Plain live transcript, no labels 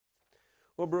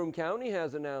Well, Broome County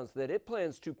has announced that it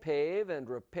plans to pave and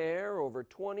repair over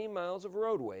 20 miles of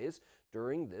roadways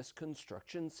during this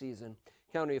construction season.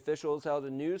 County officials held a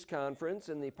news conference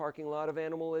in the parking lot of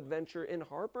Animal Adventure in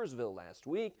Harpersville last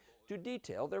week to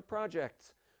detail their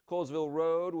projects. Colesville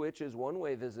Road, which is one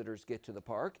way visitors get to the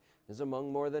park, is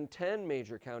among more than 10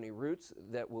 major county routes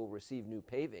that will receive new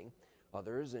paving.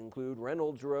 Others include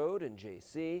Reynolds Road in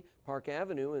J.C., Park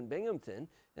Avenue in Binghamton,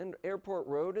 and Airport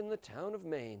Road in the town of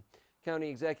Maine. County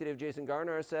Executive Jason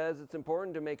Garnar says it's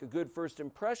important to make a good first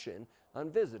impression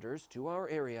on visitors to our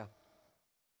area.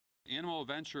 Animal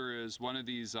Adventure is one of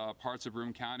these parts of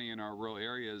Broome County in our rural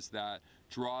areas that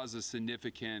draws a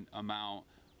significant amount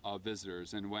of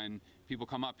visitors. And when people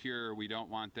come up here, we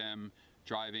don't want them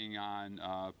driving on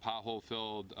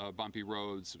pothole-filled, bumpy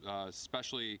roads,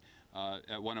 especially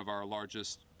at one of our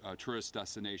largest tourist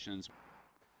destinations.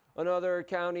 Another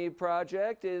county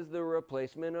project is the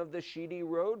replacement of the Sheedy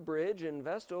Road Bridge in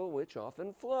Vestal, which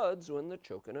often floods when the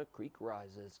Choconut Creek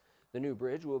rises. The new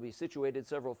bridge will be situated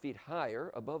several feet higher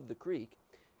above the creek.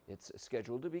 It's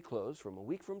scheduled to be closed from a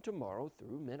week from tomorrow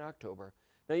through mid-October.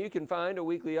 Now you can find a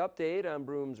weekly update on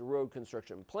Broome's road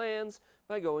construction plans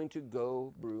by going to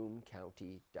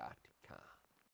gobroomcounty.com.